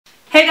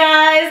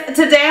guys,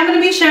 today I'm going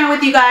to be sharing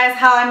with you guys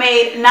how I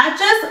made not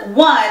just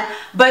one,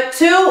 but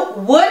two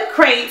wood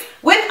crates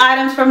with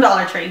items from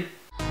Dollar Tree.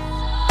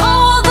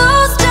 All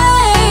those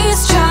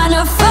days trying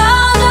to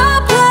find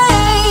a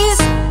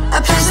place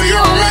where you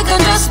won't make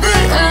them just be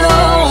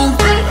alone,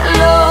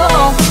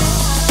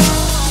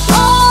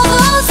 All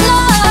those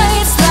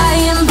nights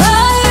lying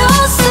by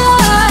your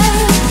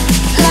side,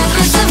 like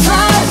it's a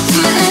vibe,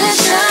 feeling it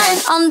shine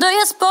under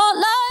your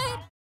spotlight.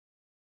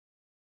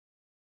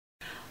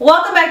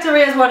 Welcome back to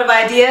Ria's World of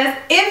Ideas.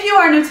 If you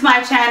are new to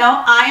my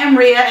channel, I am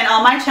Ria, and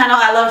on my channel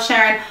I love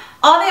sharing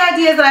all the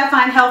ideas that I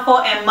find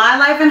helpful in my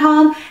life and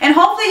home, and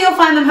hopefully you'll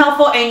find them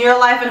helpful in your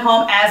life and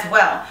home as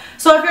well.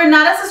 So if you're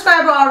not a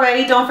subscriber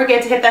already, don't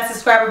forget to hit that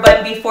subscriber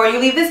button before you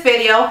leave this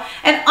video,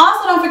 and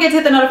also don't forget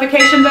to hit the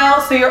notification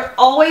bell so you're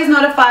always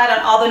notified on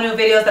all the new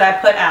videos that I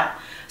put out.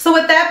 So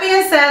with that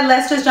being said,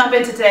 let's just jump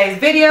into today's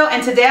video,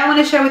 and today I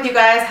want to share with you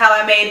guys how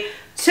I made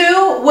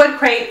two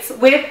wood crates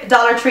with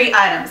Dollar Tree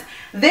items.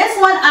 This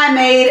one I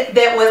made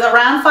that was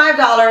around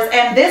 $5,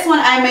 and this one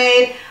I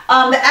made,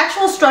 the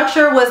actual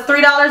structure was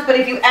 $3, but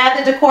if you add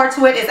the decor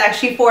to it, it's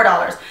actually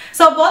 $4.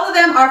 So both of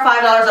them are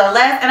 $5 or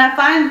less, and I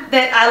find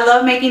that I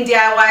love making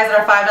DIYs that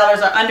are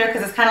 $5 or under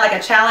because it's kind of like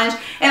a challenge.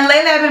 And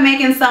lately I've been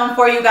making some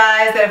for you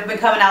guys that have been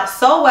coming out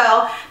so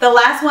well. The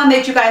last one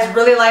that you guys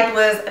really liked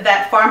was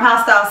that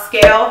farmhouse style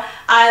scale.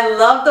 I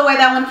love the way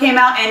that one came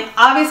out, and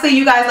obviously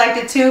you guys liked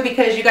it too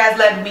because you guys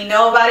let me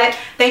know about it.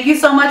 Thank you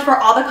so much for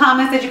all the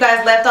comments that you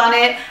guys left on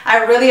it.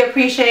 I really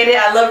appreciate it.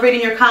 I love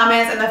reading your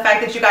comments and the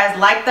fact that you guys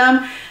like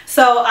them.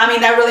 So, I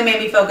mean, that really made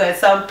me feel good.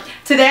 So,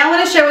 today I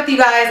want to share with you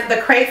guys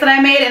the crates that I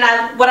made. And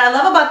what I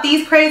love about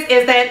these crates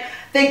is that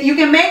you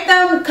can make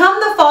them come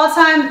the fall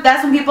time.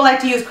 That's when people like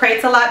to use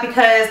crates a lot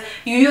because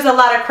you use a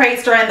lot of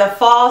crates during the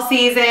fall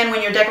season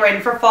when you're decorating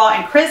for fall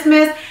and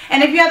Christmas.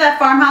 And if you have that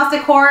farmhouse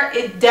decor,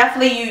 it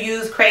definitely you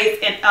use crates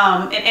in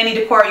any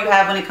decor you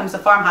have when it comes to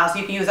farmhouse.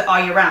 You can use it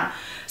all year round.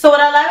 So what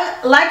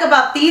I like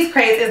about these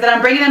crates is that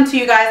I'm bringing them to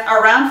you guys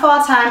around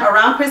fall time,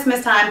 around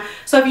Christmas time.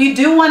 So if you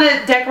do want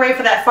to decorate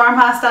for that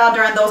farmhouse style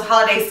during those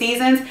holiday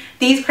seasons,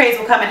 these crates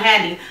will come in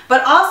handy.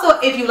 But also,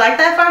 if you like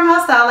that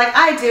farmhouse style like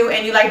I do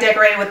and you like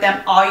decorating with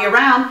them all year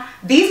round,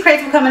 these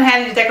crates will come in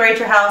handy to decorate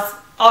your house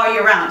all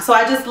year round. So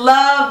I just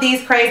love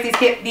these crates.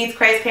 These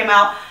crates came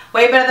out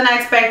way better than I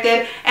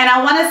expected, and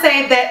I want to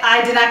say that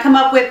I did not come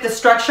up with the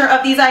structure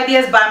of these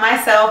ideas by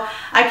myself.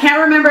 I can't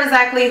remember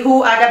exactly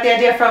who I got the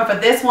idea from for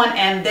this one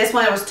and this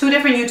one. It was two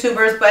different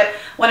YouTubers, but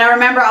when I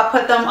remember, I'll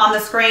put them on the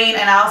screen,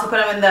 and I also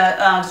put them in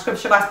the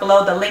description box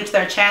below, the link to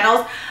their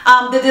channels.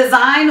 The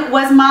design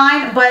was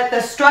mine, but the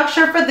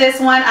structure for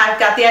this one, I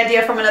got the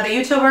idea from another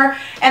YouTuber,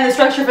 and the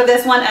structure for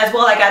this one as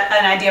well, I got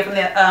an idea from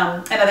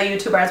another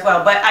YouTuber as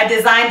well. But I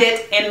designed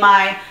it in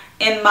my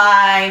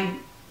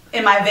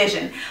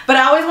vision. But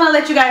I always want to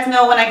let you guys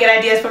know when I get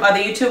ideas from other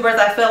YouTubers.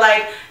 I feel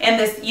like in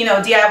this,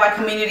 DIY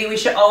community, we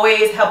should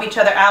always help each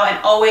other out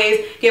and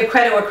always give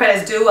credit where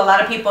credit's due. A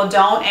lot of people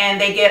don't, and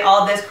they get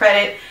all this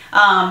credit.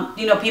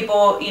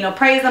 People,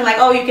 praise them like,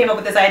 oh, you came up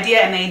with this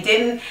idea, and they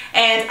didn't.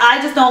 And I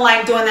just don't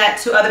like doing that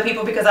to other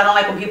people because I don't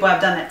like when people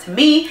have done that to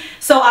me.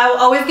 So I will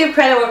always give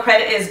credit where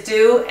credit is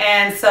due.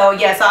 And so,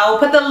 yes, I will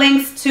put the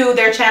links to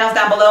their channels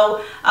down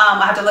below.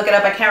 I have to look it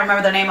up. I can't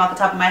remember their name off the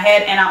top of my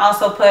head. And I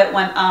also put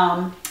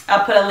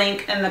I'll put a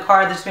link in the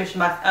card description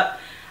box up.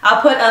 I'll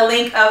put a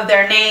link of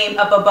their name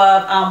up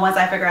above once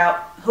I figure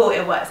out who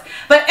it was.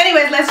 But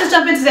anyways, let's just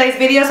jump into today's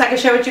video so I can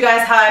share with you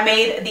guys how I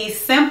made these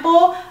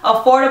simple,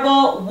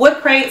 affordable wood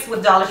crates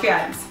with Dollar Tree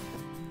items.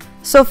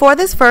 So for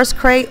this first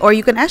crate, or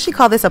you can actually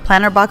call this a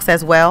planter box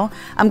as well,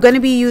 I'm going to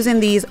be using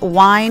these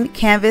wine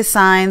canvas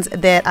signs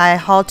that I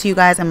hauled to you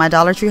guys in my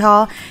Dollar Tree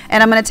haul.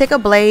 And I'm going to take a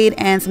blade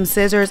and some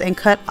scissors and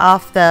cut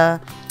off the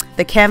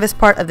canvas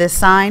part of this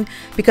sign,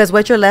 because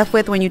what you're left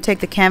with when you take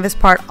the canvas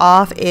part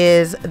off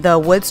is the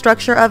wood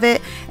structure of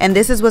it, and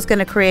this is what's going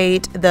to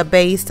create the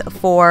base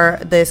for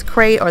this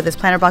crate or this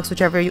planter box,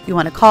 whichever you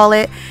want to call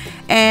it.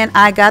 And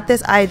I got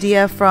this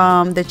idea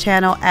from the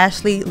channel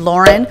Ashleigh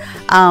Lauren.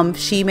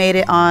 She made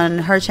it on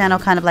her channel,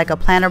 kind of like a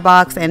planter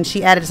box, and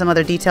she added some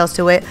other details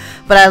to it,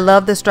 but I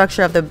love the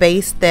structure of the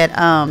base that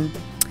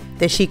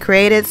she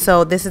created.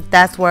 So that's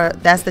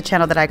the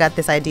channel that I got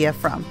this idea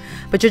from.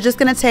 But you're just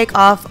going to take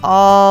off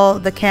all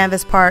the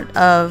canvas part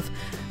of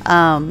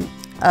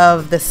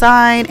the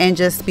sign and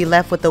just be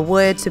left with the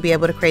wood to be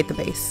able to create the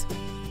base.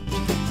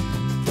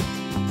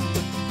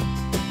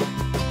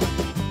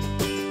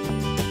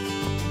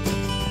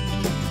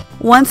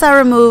 Once I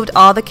removed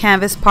all the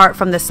canvas part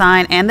from the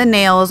sign and the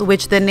nails,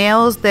 which the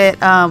nails that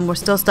were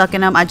still stuck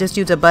in them, I just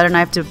used a butter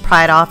knife to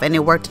pry it off and it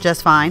worked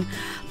just fine.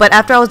 But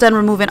after I was done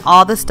removing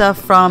all the stuff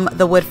from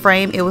the wood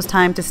frame, it was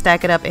time to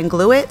stack it up and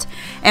glue it.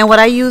 And what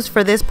I used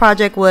for this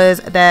project was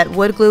that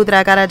wood glue that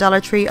I got at Dollar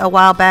Tree a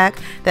while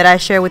back that I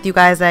share with you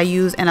guys that I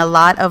use in a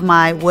lot of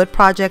my wood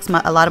projects,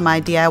 a lot of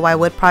my DIY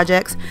wood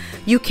projects.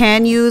 You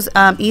can use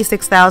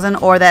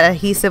E6000 or that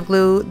adhesive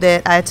glue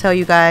that I tell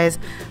you guys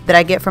that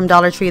I get from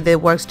Dollar Tree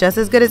that works just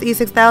as good as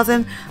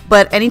E6000.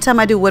 But anytime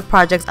I do wood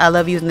projects, I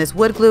love using this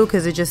wood glue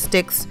because it just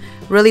sticks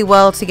really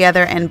well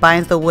together and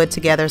binds the wood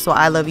together, so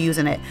I love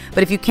using it.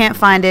 But if you can't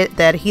find it,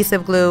 the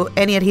adhesive glue,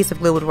 any adhesive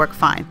glue would work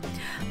fine.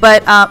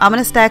 But I'm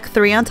going to stack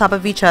 3 on top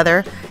of each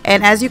other,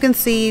 and as you can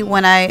see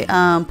when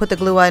I put the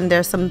glue on,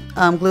 there's some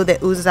glue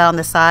that oozes out on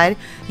the side.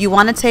 You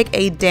want to take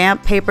a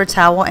damp paper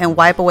towel and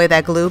wipe away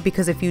that glue,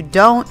 because if you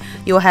don't,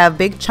 you'll have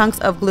big chunks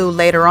of glue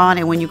later on,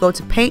 and when you go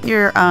to paint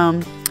your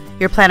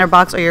planter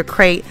box or your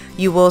crate,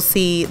 you will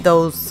see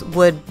those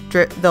glue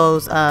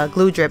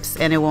drips,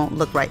 and it won't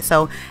look right.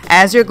 So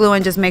as you're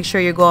gluing, just make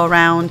sure you go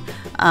around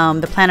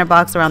the planter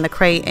box, around the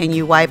crate, and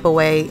you wipe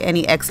away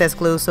any excess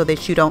glue so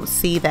that you don't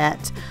see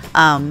that,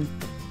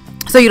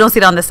 so you don't see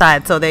it on the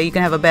side, so that you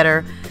can have a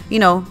better,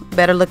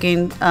 better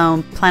looking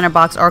planter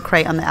box or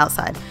crate on the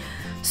outside.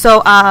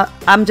 So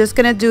I'm just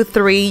gonna do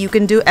 3. You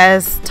can do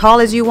as tall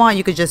as you want.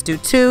 You could just do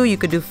 2, you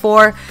could do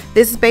 4.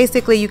 This is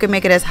basically, you can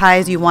make it as high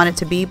as you want it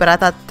to be, but I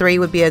thought 3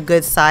 would be a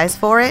good size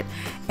for it.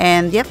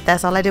 And yep,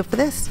 that's all I did for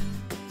this.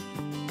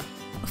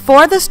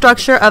 For the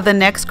structure of the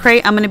next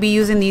crate, I'm going to be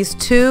using these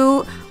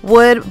 2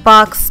 wood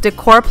box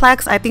decor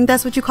plaques. I think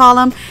that's what you call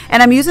them.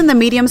 And I'm using the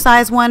medium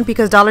size one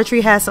because Dollar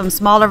Tree has some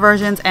smaller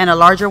versions and a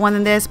larger one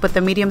than this, but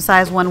the medium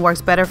size one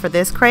works better for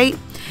this crate.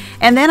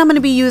 And then I'm going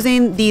to be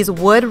using these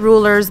wood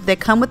rulers that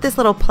come with this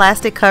little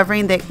plastic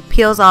covering that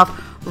peels off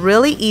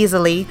really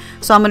easily.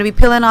 So I'm going to be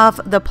peeling off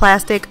the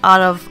plastic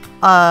out of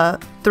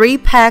 3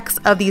 packs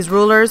of these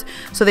rulers,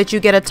 so that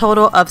you get a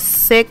total of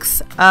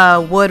 6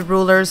 wood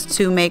rulers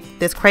to make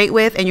this crate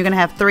with, and you're going to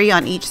have 3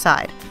 on each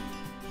side.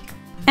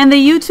 And the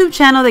YouTube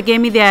channel that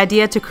gave me the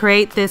idea to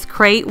create this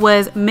crate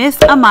was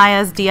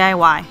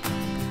Ms.AmayaDIY.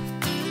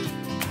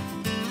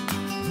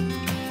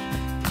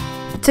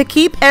 To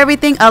keep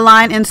everything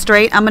aligned and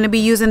straight, I'm going to be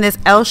using this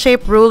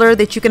L-shaped ruler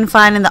that you can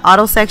find in the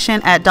auto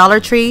section at Dollar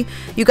Tree.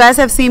 You guys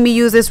have seen me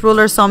use this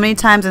ruler so many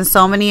times in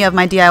so many of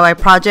my DIY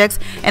projects,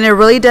 and it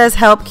really does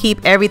help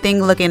keep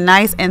everything looking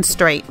nice and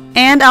straight.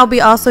 And I'll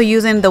be also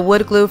using the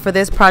wood glue for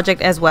this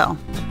project as well.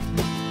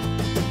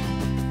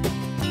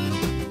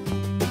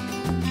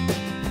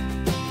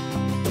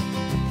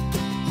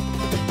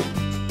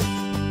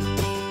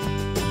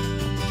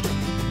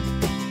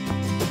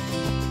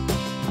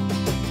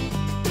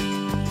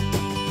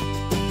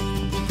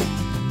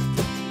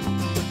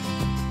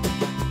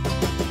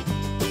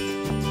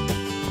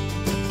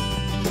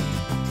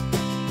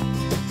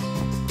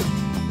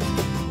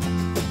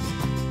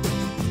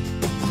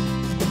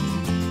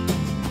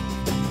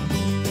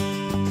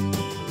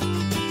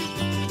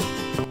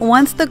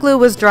 Once the glue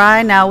was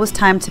dry, now it was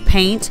time to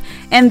paint.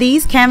 And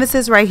these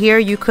canvases right here,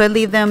 you could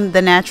leave them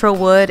the natural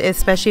wood,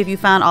 especially if you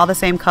found all the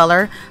same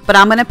color, but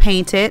I'm gonna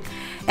paint it.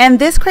 And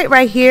this crate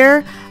right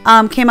here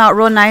came out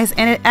real nice,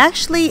 and it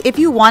actually, if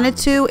you wanted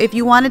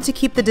to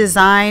keep the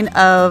design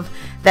of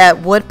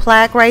that wood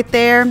plaque right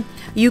there,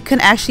 you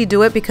can actually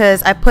do it,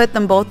 because I put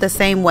them both the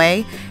same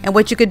way. And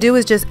what you could do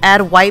is just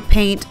add white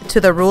paint to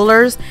the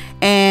rulers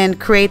and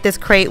create this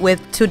crate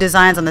with 2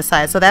 designs on the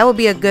side. So that would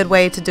be a good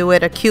way to do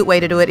it, a cute way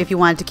to do it, if you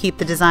wanted to keep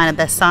the design of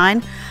that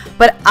sign.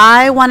 But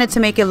I wanted to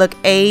make it look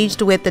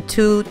aged with the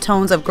 2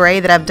 tones of gray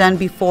that I've done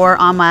before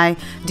on my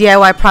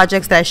DIY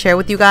projects that I share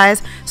with you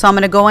guys. So I'm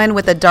going to go in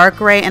with a dark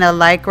gray and a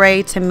light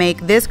gray to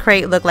make this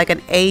crate look like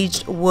an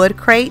aged wood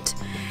crate.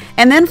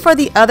 And then for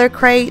the other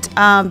crate,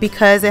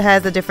 because it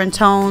has the different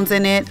tones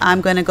in it,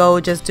 I'm going to go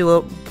just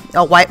do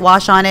a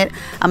whitewash on it.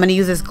 I'm going to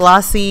use this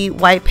glossy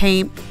white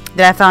paint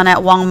that I found at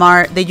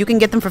Walmart, that you can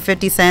get them for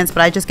 50 cents,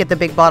 but I just get the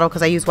big bottle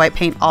because I use white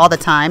paint all the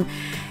time.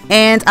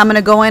 And I'm going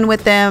to go in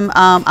with them.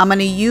 I'm going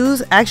to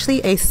use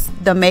actually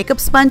the makeup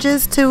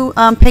sponges to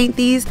paint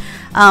these.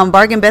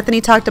 Bargain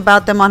Bethany talked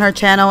about them on her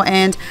channel,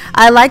 and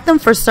I like them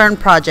for certain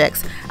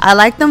projects. I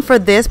like them for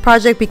this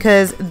project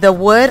because the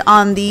wood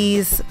on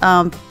these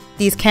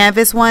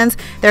canvas ones,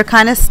 they're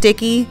kind of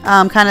sticky,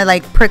 kind of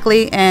like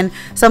prickly, and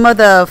some of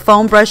the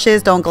foam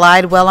brushes don't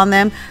glide well on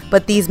them,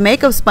 but these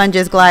makeup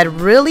sponges glide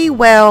really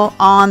well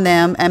on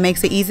them and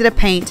makes it easy to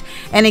paint,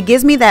 and it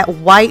gives me that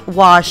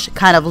whitewash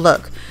kind of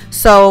look.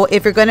 So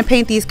if you're going to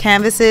paint these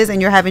canvases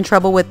and you're having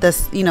trouble with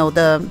this,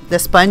 the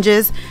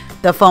sponges,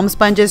 the foam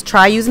sponges,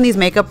 try using these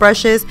makeup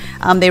brushes.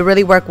 They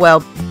really work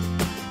well.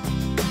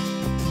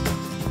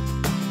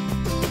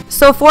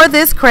 So for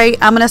this crate,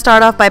 I'm going to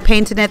start off by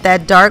painting it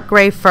that dark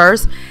gray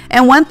first.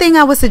 And one thing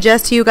I would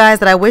suggest to you guys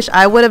that I wish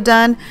I would have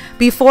done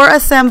before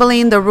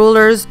assembling the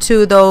rulers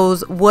to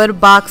those wood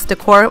box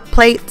decor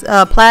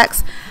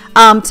plaques,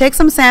 take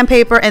some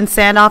sandpaper and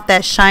sand off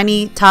that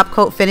shiny top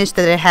coat finish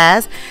that it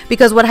has.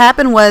 Because what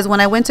happened was, when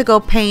I went to go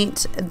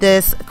paint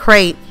this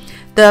crate,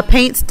 the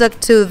paint stuck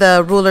to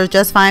the ruler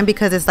just fine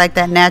because it's like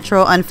that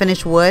natural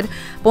unfinished wood.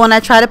 But when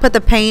I tried to put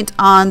the paint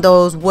on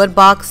those wood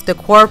box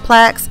decor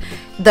plaques,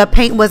 the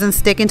paint wasn't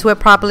sticking to it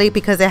properly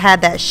because it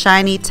had that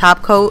shiny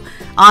top coat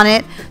on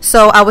it.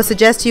 So I would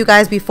suggest to you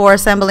guys, before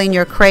assembling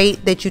your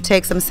crate, that you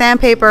take some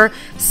sandpaper,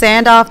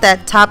 sand off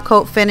that top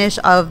coat finish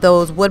of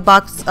those wood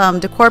box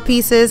decor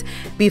pieces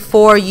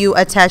before you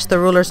attach the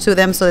rulers to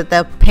them, so that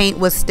the paint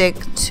will stick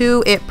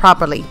to it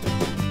properly.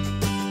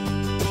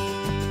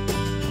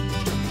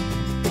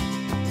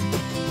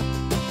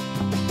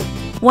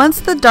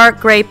 Once the dark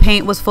gray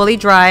paint was fully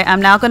dry,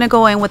 I'm now going to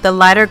go in with the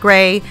lighter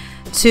gray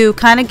to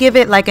kind of give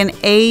it like an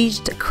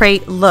aged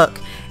crate look.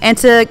 And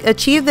to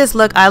achieve this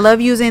look, I love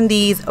using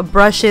these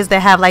brushes that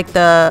have like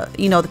the,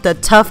 you know, the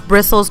tough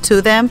bristles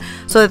to them,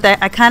 so that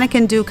I kind of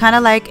can do kind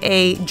of like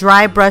a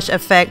dry brush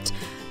effect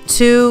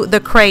to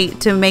the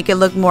crate to make it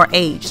look more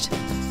aged.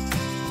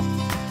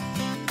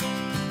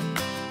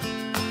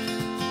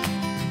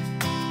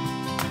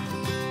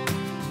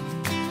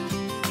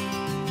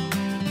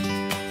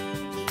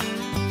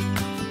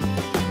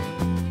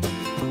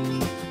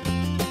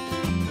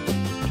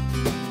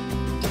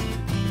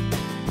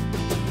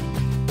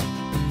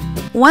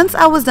 Once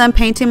I was done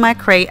painting my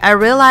crate, I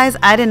realized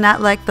I did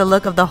not like the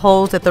look of the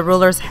holes that the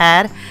rulers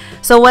had.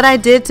 So what I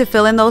did to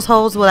fill in those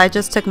holes was I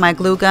just took my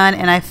glue gun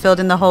and I filled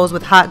in the holes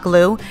with hot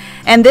glue.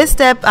 And this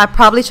step I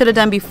probably should have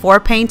done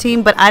before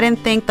painting, but I didn't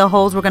think the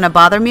holes were going to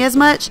bother me as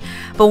much.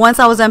 But once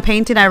I was done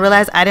painting, I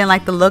realized I didn't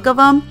like the look of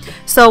them.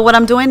 So what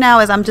I'm doing now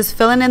is I'm just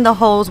filling in the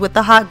holes with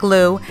the hot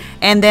glue,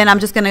 and then I'm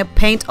just going to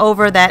paint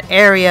over that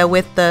area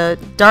with the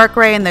dark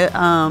gray and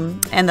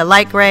the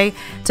light gray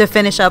to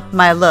finish up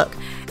my look.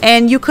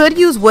 And you could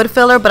use wood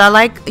filler, but I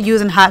like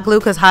using hot glue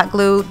because hot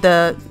glue,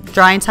 the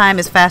drying time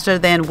is faster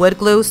than wood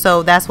glue,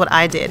 so that's what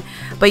I did.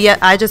 But yeah,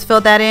 I just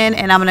filled that in,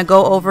 and I'm going to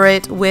go over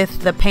it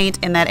with the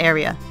paint in that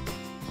area.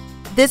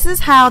 This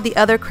is how the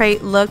other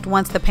crate looked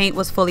once the paint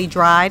was fully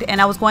dried, and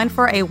I was going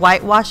for a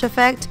whitewash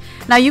effect.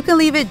 Now you can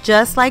leave it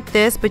just like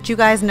this, but you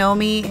guys know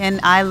me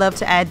and I love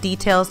to add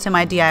details to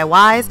my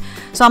DIYs.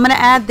 So I'm going to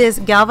add this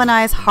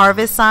galvanized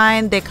harvest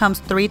sign that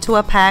comes 3 to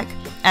a pack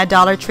at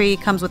Dollar Tree.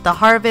 It comes with the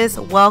harvest,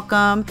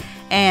 welcome,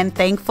 and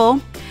thankful.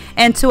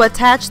 And to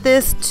attach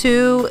this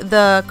to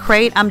the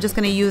crate, I'm just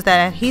going to use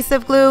that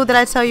adhesive glue that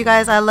I tell you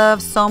guys I love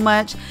so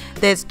much,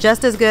 that's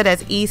just as good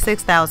as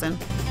E6000.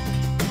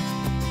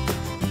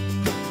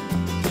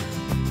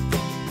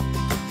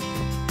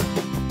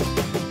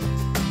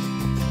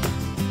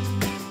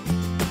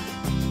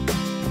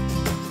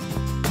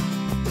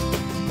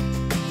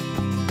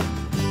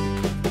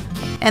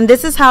 And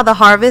this is how the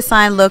harvest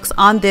sign looks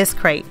on this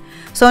crate.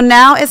 So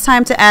now it's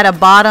time to add a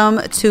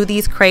bottom to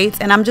these crates,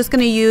 and I'm just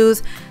going to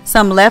use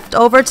some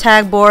leftover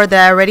tag board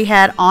that I already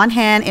had on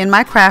hand in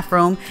my craft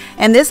room.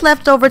 And this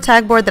leftover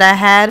tag board that I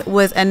had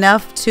was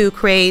enough to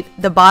create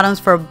the bottoms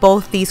for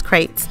both these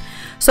crates.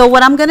 So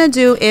what I'm going to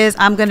do is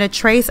I'm going to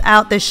trace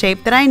out the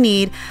shape that I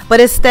need, but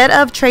instead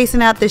of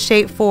tracing out the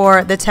shape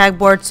for the tag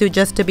board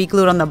to be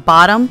glued on the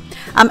bottom,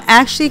 I'm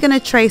actually going to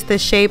trace the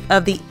shape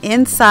of the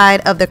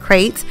inside of the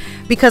crates,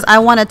 because I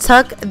want to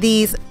tuck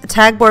these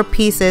tag board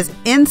pieces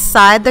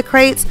inside the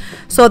crates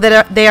so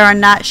that they are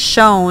not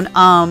shown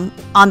on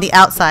the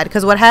outside.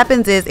 Because what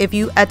happens is if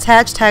you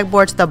attach tag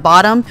board to the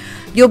bottom,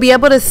 you'll be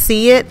able to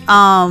see it,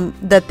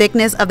 the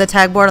thickness of the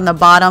tag board on the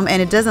bottom,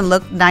 and it doesn't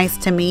look nice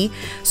to me.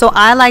 So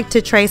I like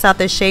to trace out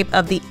the shape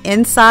of the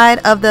inside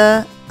of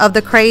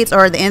the crates,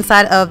 or the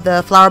inside of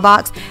the flower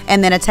box,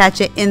 and then attach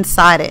it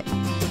inside it.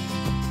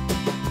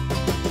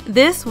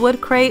 This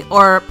wood crate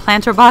or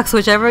planter box,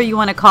 whichever you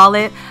want to call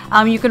it,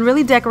 you can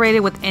really decorate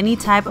it with any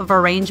type of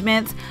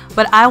arrangements,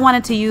 but I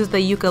wanted to use the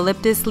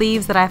eucalyptus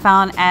leaves that I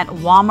found at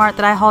Walmart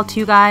that I hauled to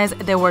you guys.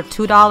 They were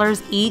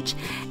 $2 each,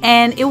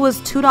 and it was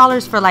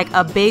 $2 for like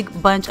a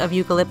big bunch of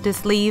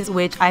eucalyptus leaves,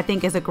 which I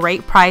think is a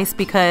great price,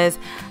 because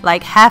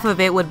like half of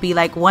it would be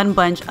like one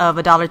bunch of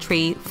a Dollar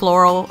Tree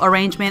floral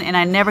arrangement, and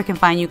I never can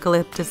find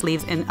eucalyptus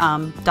leaves in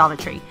Dollar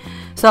Tree.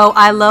 So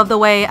I love the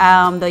way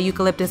the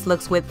eucalyptus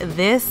looks with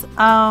this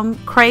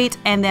crate,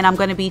 and then I'm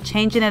going to be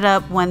changing it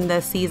up when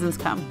the seasons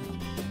come.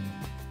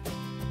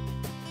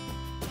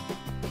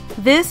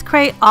 This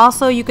crate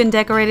also, you can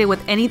decorate it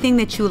with anything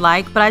that you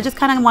like, but I just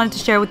kind of wanted to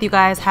share with you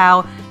guys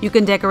how you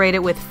can decorate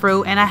it with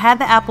fruit. And I had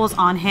the apples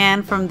on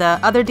hand from the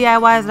other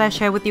DIYs that I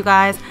shared with you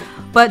guys,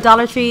 but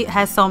Dollar Tree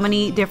has so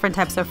many different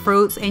types of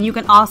fruits, and you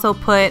can also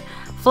put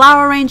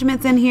flower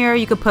arrangements in here.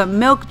 You could put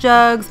milk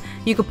jugs,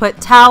 you could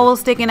put towels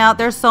sticking out.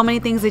 There's so many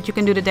things that you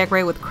can do to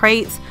decorate with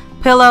crates,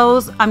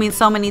 pillows, I mean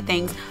so many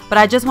things. But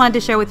I just wanted to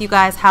share with you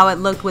guys how it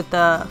looked with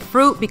the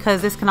fruit,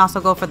 because this can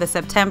also go for the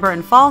September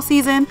and fall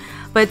season.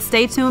 But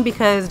stay tuned,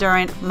 because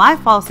during my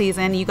fall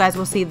season, you guys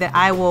will see that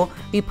I will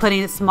be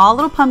putting small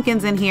little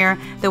pumpkins in here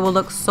that will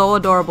look so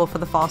adorable for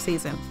the fall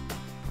season.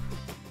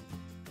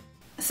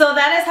 So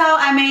that is how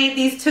I made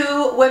these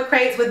 2 wood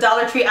crates with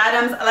Dollar Tree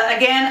items.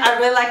 Again, I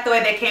really like the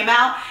way they came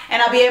out,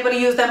 and I'll be able to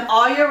use them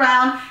all year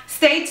round.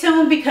 Stay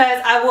tuned,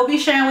 because I will be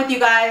sharing with you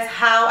guys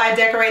how I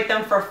decorate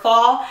them for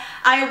fall.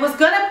 I was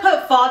gonna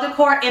put fall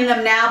decor in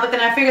them now, but then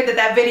I figured that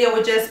that video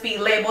would just be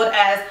labeled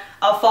as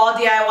a fall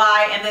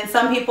DIY, and then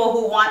some people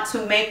who want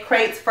to make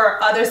crates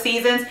for other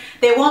seasons,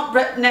 they won't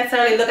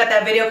necessarily look at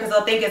that video because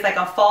they'll think it's like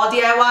a fall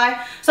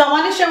DIY. So I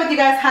wanted to share with you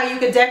guys how you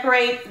could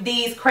decorate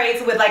these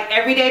crates with like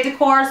everyday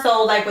decor,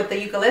 so like with the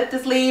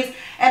eucalyptus leaves.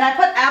 And I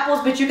put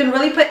apples, but you can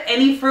really put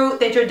any fruit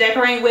that you're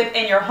decorating with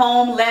in your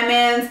home,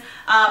 lemons,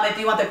 If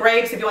you want the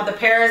grapes, if you want the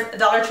pears,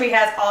 Dollar Tree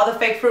has all the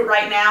fake fruit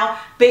right now,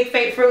 big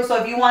fake fruit. So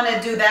if you want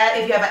to do that,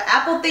 if you have an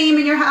apple theme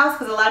in your house,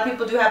 because a lot of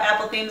people do have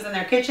apple themes in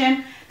their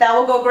kitchen, that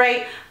will go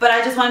great. But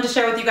I just wanted to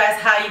share with you guys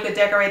how you could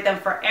decorate them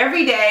for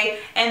every day.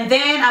 And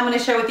then I'm going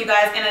to share with you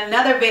guys in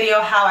another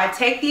video how I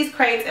take these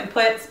crates and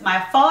put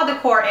my fall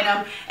decor in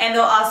them, and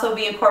they'll also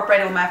be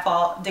incorporated with my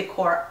fall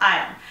decor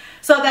item.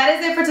 So that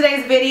is it for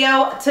today's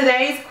video.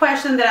 Today's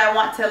question that I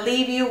want to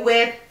leave you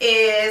with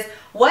is,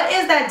 what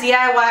is that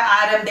DIY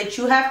item that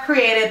you have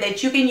created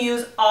that you can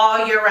use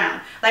all year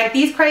round? Like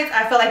these crates,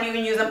 I feel like you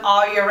can use them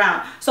all year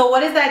round. So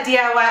what is that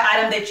DIY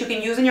item that you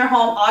can use in your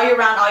home all year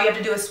round? All you have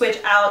to do is switch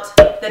out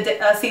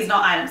the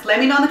seasonal items. Let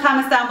me know in the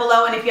comments down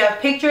below, and if you have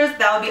pictures,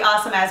 that would be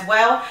awesome as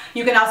well.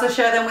 You can also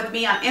share them with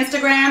me on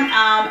Instagram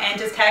and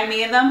just tag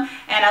me in them,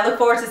 and I look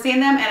forward to seeing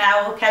them, and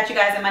I will catch you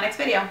guys in my next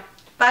video.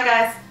 Bye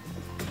guys.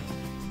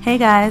 Hey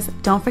guys,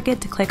 don't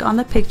forget to click on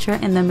the picture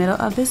in the middle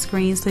of the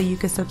screen so you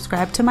can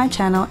subscribe to my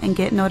channel and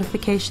get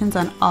notifications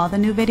on all the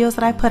new videos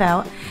that I put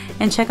out,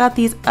 and check out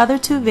these other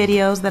 2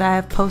 videos that I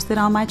have posted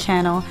on my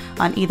channel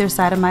on either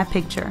side of my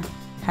picture.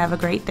 Have a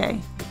great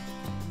day.